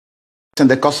in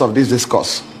the course of this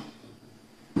discourse.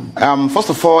 First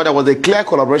of all, there was a clear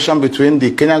collaboration between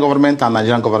the Kenyan government and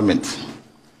Nigerian government.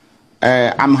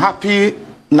 I'm happy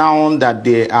now that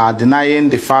they are denying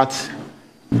the fact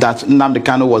that Nnamdi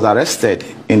Kanu was arrested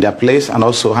in their place and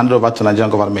also handed over to Nigerian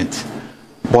government.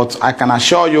 But I can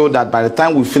assure you that by the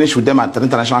time we finish with them at the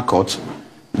international court,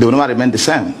 they will never remain the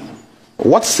same.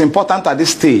 What's important at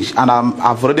this stage, and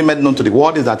I've already made known to the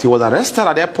world, is that he was arrested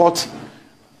at the airport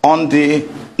on the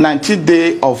 19th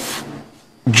day of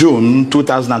June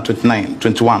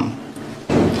 2021.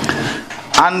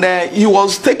 And he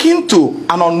was taken to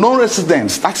an unknown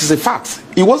residence. That is a fact.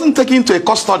 He wasn't taken to a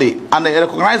custody, and they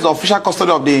recognized the official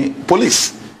custody of the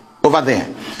police over there.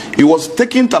 He was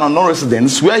taken to an unknown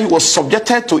residence where he was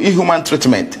subjected to inhuman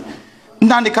treatment.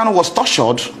 Nnamdi Kanu was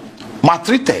tortured,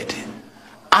 maltreated,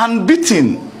 and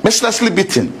beaten, mercilessly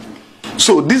beaten.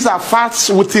 So these are facts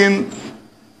within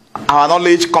our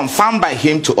knowledge, confirmed by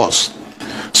him to us.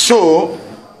 So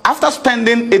after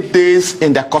spending 8 days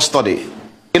in their custody,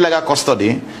 illegal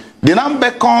custody, they now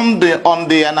beckoned on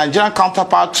the Nigerian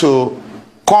counterpart to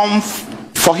come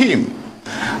for him.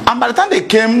 And by the time they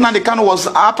came, Nnamdi Kanu was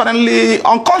apparently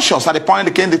unconscious at the point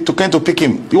they came to pick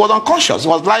him. He was unconscious. He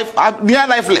was near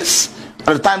lifeless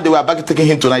at the time they were about taking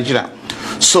him to Nigeria.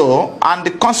 So,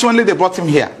 and consequently they brought him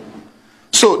here.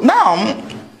 So now,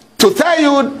 to tell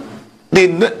you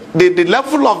the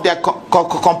level of their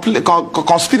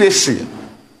conspiracy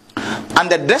and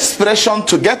the desperation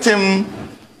to get him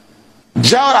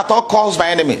jailed at all costs by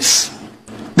enemies,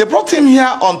 they brought him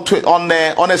here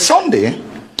on a Sunday,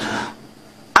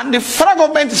 and the federal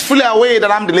government is fully aware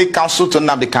that I'm the lead counsel to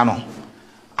Nnamdi Kanu,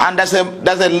 and there's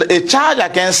a charge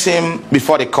against him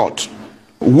before the court,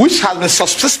 which has been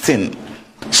subsisting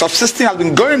has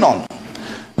been going on,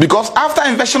 because after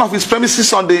invasion of his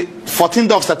premises on the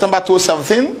 14th of September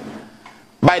 2017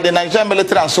 by the Nigerian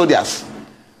military and soldiers,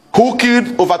 who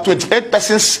killed over 28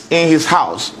 persons in his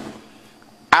house,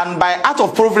 and by act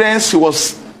of providence he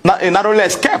was narrowly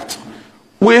escaped,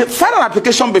 we filed an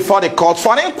application before the court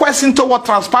for an inquest into what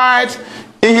transpired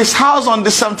in his house on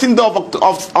the 17th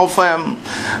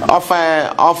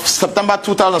of September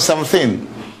 2017,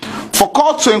 for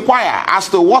court to inquire as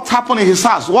to what happened in his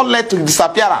house, what led to his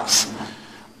disappearance.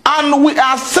 And we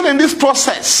are still in this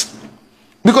process,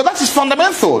 because that is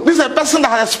fundamental. This is a person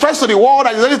that has expressed to the world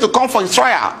that he is ready to come for his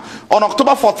trial on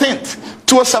October 14th,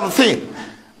 2017.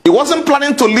 He wasn't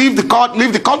planning to leave the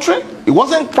country. He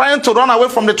wasn't planning to run away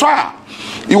from the trial.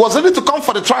 He was ready to come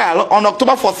for the trial on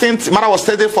October 14th. The matter was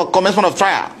stated for commencement of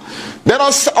trial. Then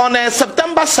on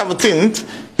September 17th,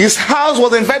 his house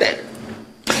was invaded.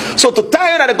 So to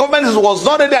tell you that the government was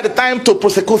not ready at the time to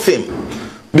prosecute him,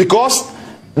 because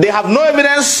they have no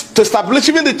evidence to establish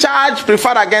even the charge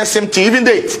preferred against him to even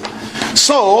date.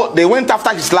 So they went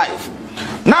after his life.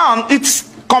 Now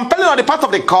it's compelling on the part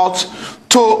of the court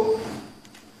to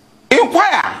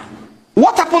inquire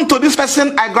what happened to this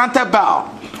person I granted bail,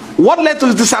 what led to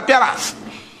his disappearance.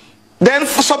 Then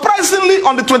surprisingly,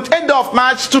 on the 28th of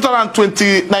March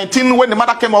 2019, when the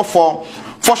matter came up for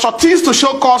shorties to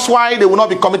show cause why they will not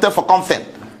be committed for contempt,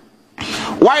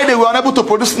 why they were unable to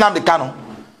produce Nnamdi Kanu,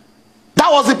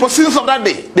 that was the proceedings of that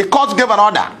day. The court gave an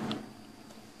order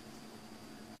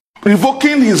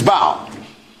revoking his bail.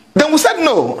 Then we said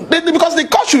no, because the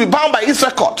court should be bound by its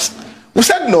records. We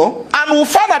said no, and we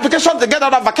filed an application to get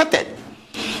order vacated.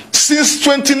 Since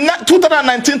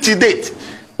 2019 to date,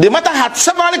 the matter had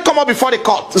severally come up before the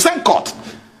court, the same court,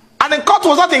 and the court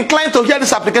was not inclined to hear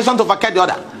this application to vacate the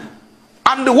order.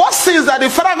 And the worst is that the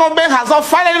federal government has not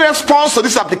filed any response to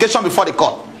this application before the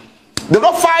court. They have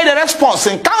not filed a response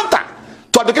in counter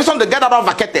to application to get order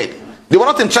vacated. They were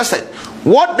not interested.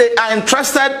 What they are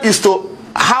interested is to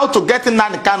how to get in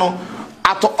Nnamdi Kanu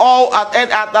at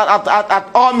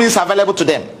all means available to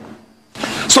them.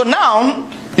 So now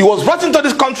he was brought into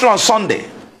this country on Sunday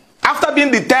after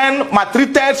being detained,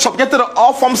 maltreated, subjected to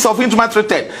all forms of inhuman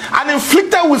treatment, and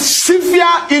inflicted with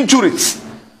severe injuries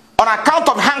on account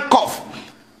of handcuff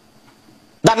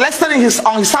that lasted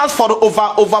on his hands for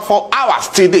over 4 hours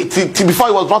till before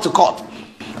he was brought to court.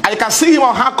 And you can see him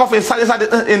on handcuff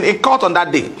in court on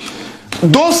that day.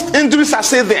 Those injuries are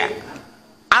still there,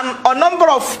 and a number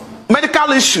of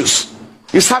medical issues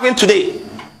he's having today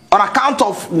on account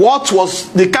of what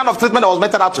was the kind of treatment that was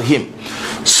meted out to him.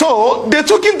 So they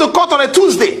took him to court on a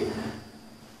Tuesday.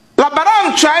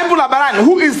 Labaran,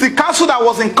 who is the counsel that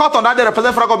was in court on that day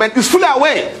representing federal government, is fully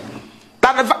aware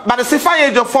that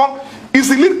Badesifan Ejiofor is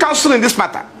the lead counsel in this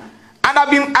matter. And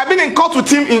I've been in court with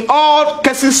him in all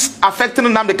cases affecting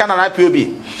Nnamdi Kanu and IPOB.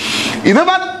 He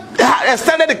never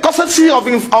extended the courtesy of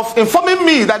informing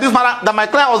me that this matter, that my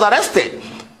client was arrested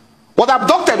Was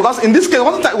abducted, because in this case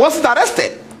wasn't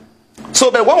arrested.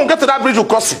 So but when we get to that bridge, we'll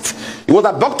cross it. He was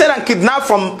abducted and kidnapped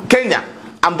from Kenya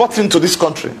and brought into this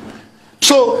country.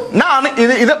 So now he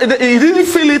didn't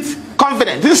feel it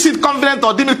confident, didn't see it confident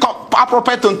or didn't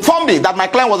appropriate to inform me that my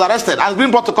client was arrested and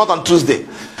been brought to court on Tuesday.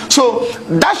 So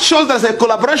that shows there's a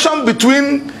collaboration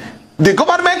between the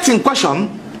government in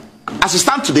question, as we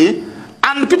stand today,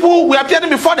 and the people we are appearing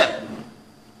before them.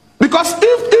 Because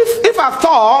if at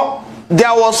all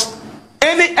there was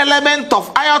any element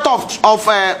of iota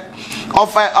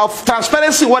of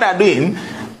transparency what they are doing,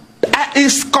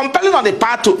 is compelling on the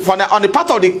part of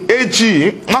the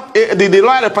AG, not the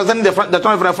lawyer representing the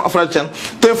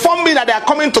to inform me that they are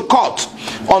coming to court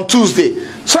on Tuesday,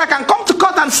 so I can come to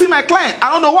court and see my client.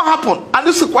 I don't know what happened, and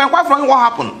this is quite from what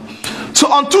happened.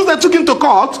 So on Tuesday, took him to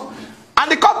court,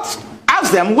 and the court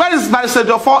asked them, "Where is Barrister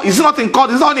Jofor? Is he not in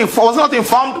court? Was he not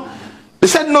informed?" They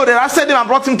said no. They arrested him and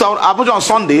brought him to Abuja on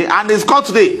Sunday, and he's called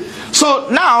today. So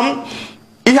now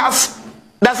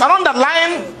there's an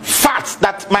underlying fact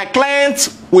that my client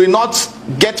will not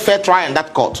get fair trial in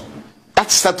that court.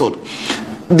 That's settled.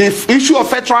 The issue of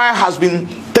fair trial has been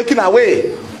taken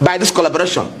away by this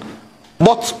collaboration.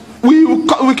 But we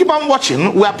keep on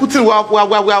watching. We are going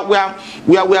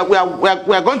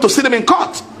to see them in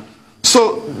court.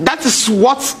 So that is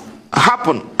what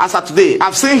happened as of today.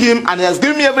 I've seen him, and he has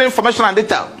given me every information and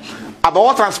detail about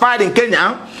what transpired in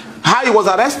Kenya, how he was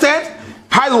arrested,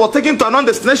 how he was taken to a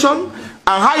non-destination,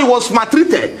 and how he was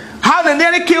maltreated, how they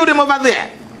nearly killed him over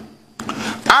there.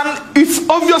 And it's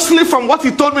obviously from what he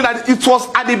told me that it was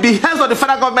at the behest of the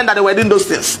federal government that they were doing those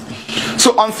things.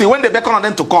 So until when they beckon on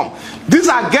them to come, these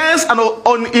are against an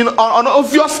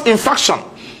obvious infraction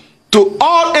to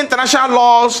all international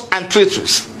laws and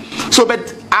treaties. So but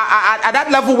at that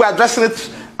level we're addressing it.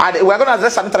 We're going to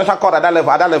address an international court at that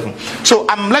level. So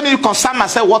let me concern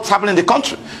myself what's happening in the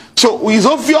country. So it's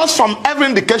obvious from every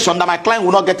indication that my client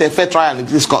will not get a fair trial in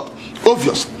this court.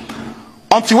 Obvious.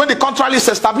 Until when the contrary is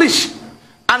established.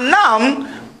 And now,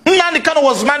 Nnamdi Kanu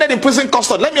was mandate in prison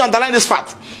custody. Let me underline this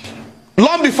fact.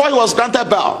 Long before he was granted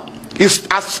bail, he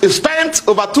spent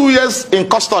over 2 years in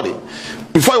custody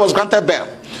before he was granted bail.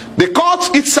 The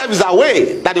court itself is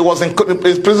aware that he was in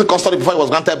prison custody before he was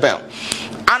granted bail.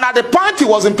 And at the point he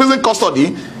was in prison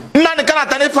custody, Nnamdi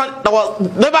Kanu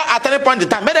never at any point in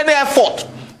time made any effort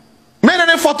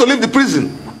to leave the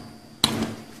prison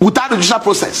without the judicial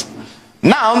process.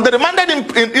 Now they remanded him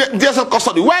in DSL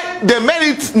custody, where they made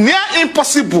it near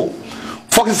impossible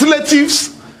for his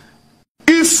relatives.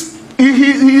 He is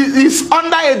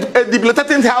under a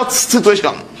debilitating health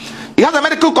situation. He has a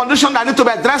medical condition that needs to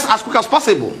be addressed as quick as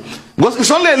possible, because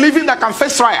it's only a living that can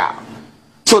face trial.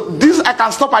 So this I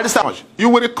can stop at this time. You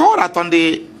will recall that on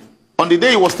the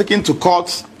day he was taken to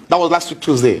court, that was last week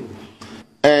Tuesday,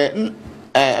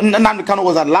 Nnamdi Kanu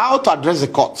was allowed to address the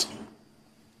court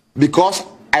because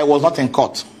I was not in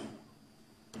court.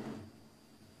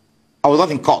 I was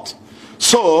not in court.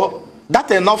 So that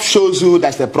enough shows you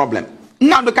that's the problem.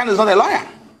 Nnamdi Kanu is not a lawyer,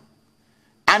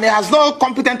 and he has no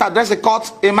competence to address the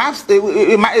court. He must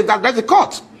address the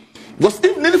court, because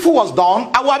if needful was done,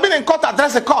 I would have been in court to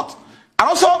address the court, and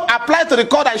also apply to the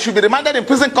court that he should be remanded in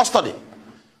prison custody.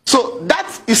 So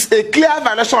that is a clear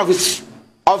violation of his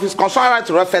constitutional right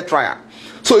to a fair trial.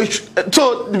 So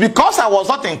because I was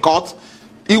not in court,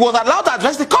 he was allowed to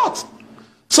address the court.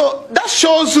 So that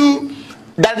shows you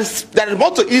that there is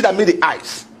more to it than meet the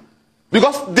eyes.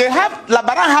 Because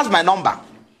Labaran has my number.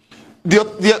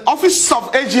 The office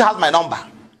of AG has my number.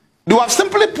 They have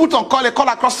simply put on a call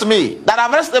across to me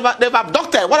that they've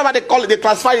abducted, whatever they call it, they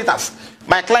classified it as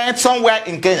my client somewhere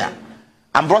in Kenya,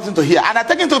 and brought him to here. And I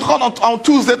take him to court on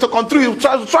Tuesday to continue his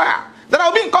trial. Then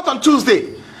I'll be in court on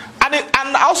Tuesday.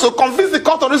 And also convince the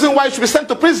court of the reason why he should be sent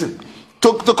to prison,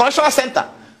 to correctional center.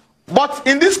 But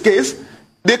in this case,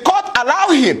 the court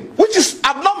allowed him, which is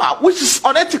abnormal, which is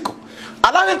unethical,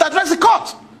 allow him to address the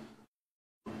court.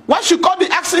 Why should court be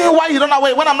asking him why he run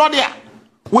away when I'm not there?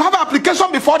 We have an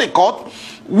application before the court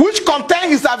which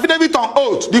contains his affidavit on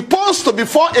oath, deposed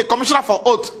before a commissioner for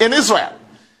oath in Israel,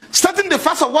 stating the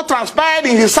facts of what transpired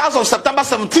in his house on September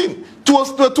 14,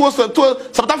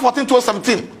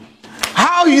 2017.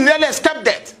 How he nearly escaped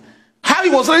death. How he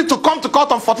was ready to come to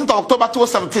court on 14th of October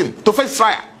 2017 to face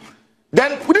trial.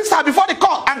 Then this are before the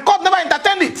court, and court never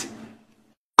entertained it.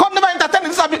 Court never entertained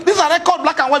it. These are record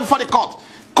black and white before the court.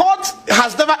 Court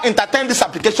has never entertained this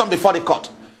application before the court.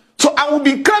 So I will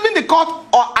be craving the court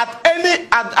or at any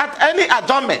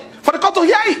adjournment for the court to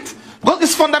hear it, because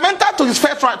it's fundamental to his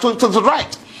fair trial, to the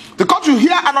right. The court will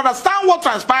hear and understand what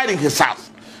transpired in his house.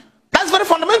 That's very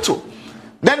fundamental.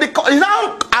 Then the court is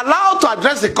now allowed to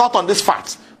address the court on these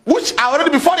facts, which are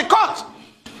already before the court.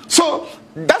 So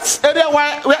that's area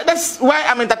why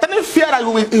I'm entertaining fear that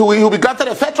he will be granted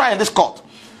a fair trial in this court.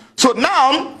 So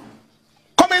now,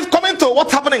 coming to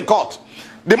what happened in court,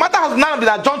 the matter has now been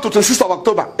adjourned to the 6th of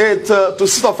October, to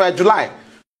 6th of July.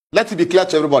 Let it be clear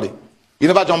to everybody. You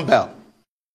never jump bail.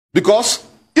 Because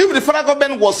if the federal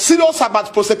government was serious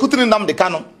about prosecuting Nnamdi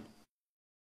Kanu,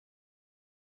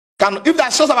 if they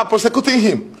are serious about prosecuting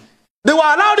him, they will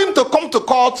allow him to come to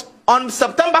court on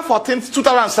September 14th,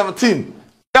 2017,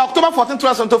 October 14th,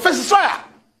 2017, to face his trial.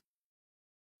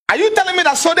 Are you telling me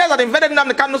that soldiers that invaded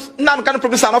Nnamdi Kanu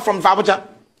province are not from Abuja?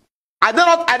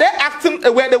 Are they acting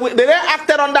where they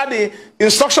acted under the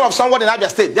instruction of someone in Abia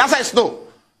State? The answer is no.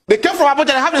 They came from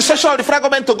Abuja and have the instruction of the federal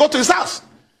government to go to his house.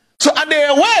 So and they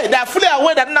are fully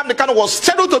aware that Nnamdi Kanu was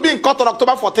scheduled to be in court on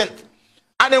October 14th.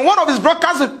 And in one of his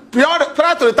broadcasts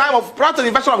prior to the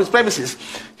invasion of his premises,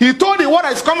 he told the world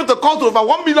that he's coming to court to over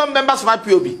 1 million members of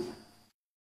IPOB.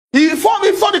 He informed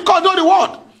the court of the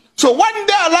world. So why didn't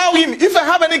they allow him, if they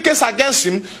have any case against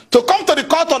him, to come to the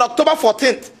court on October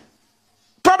 14th?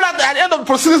 Probably at the end of the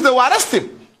proceedings, they will arrest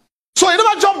him. So he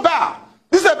never jumped bail.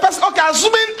 This is a person, okay,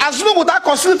 assuming without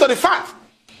considering to the fact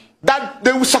that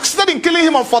they succeeded in killing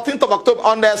him on 14th of October,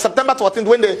 on September 14th,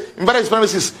 when they invaded his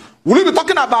premises, will we be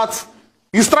talking about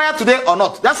his trial today or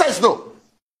not? The answer is no.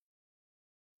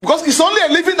 Because it's only a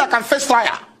living that can face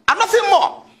trial, and nothing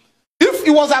more. If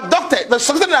he was abducted, they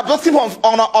succeeded in abducting him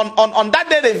on that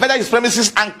day they invaded his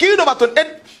premises and killed over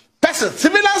 28 persons,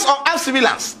 civilians or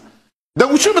uncivilians,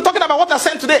 then we should be talking about what they're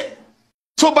saying today.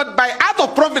 So, but by act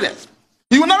of providence,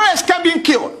 he will never escape being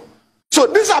killed. So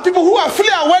these are people who are fully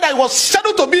aware that he was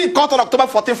scheduled to be in court on October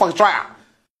 14th for his trial.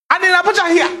 And in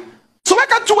Abuja here. So why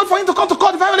can't you wait for him to come to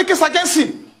court if I have any case against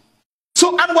him?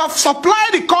 So, and we have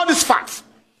supplied the court these facts.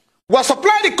 We have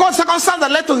supplied the court circumstances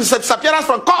that led to his disappearance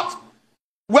from court.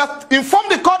 We have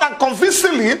informed the court and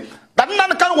convincingly that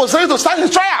Nnamdi Kanu was ready to start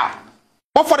his trial.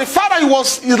 But for the fact that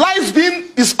his life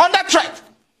is under threat.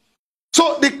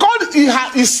 So the court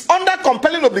is under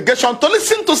compelling obligation to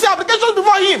listen to the applications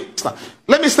before him.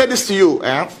 Let me say this to you,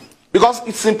 because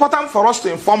it's important for us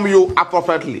to inform you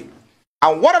appropriately.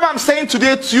 And whatever I'm saying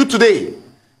today to you today,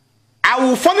 I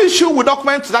will furnish you with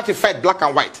documents to that effect, black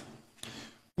and white.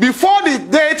 Before the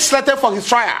date slated for his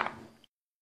trial,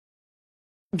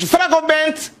 the federal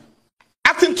government,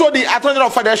 acting through the Attorney General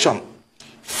of Federation,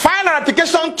 filed an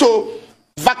application to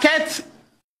vacate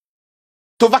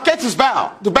his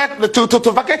bail,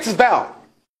 to vacate his bail,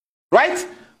 right?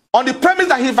 On the premise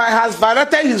that he has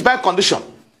violated his bail condition.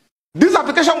 This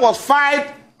application was filed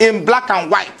in black and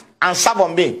white and served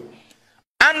on me.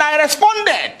 And I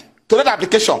responded to that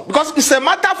application because it's a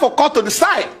matter for court to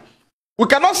decide. We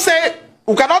cannot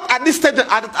at this stage,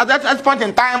 at that point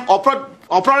in time, or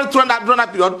probably during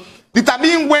that period,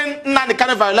 determine when Nnamdi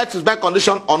Kanu violates his bail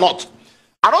condition or not.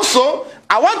 And also,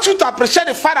 I want you to appreciate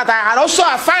the fact that I had also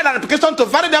filed an application to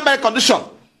validate their bail condition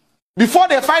before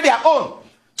they file their own.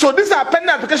 So this is a pending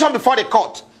application before the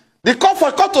court. The court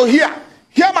for court to hear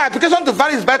my application to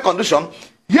validate his bail condition,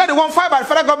 hear the one filed by the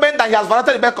federal government that he has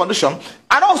violated the bail condition,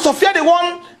 and also hear the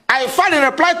one I filed in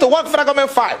reply to what the federal government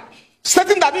filed,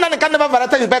 stating that Nnamdi Kanu never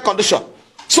violated his bail condition.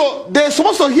 So they're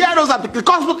supposed to hear those applications.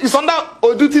 The court is under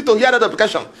a duty to hear that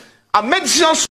application and make decisions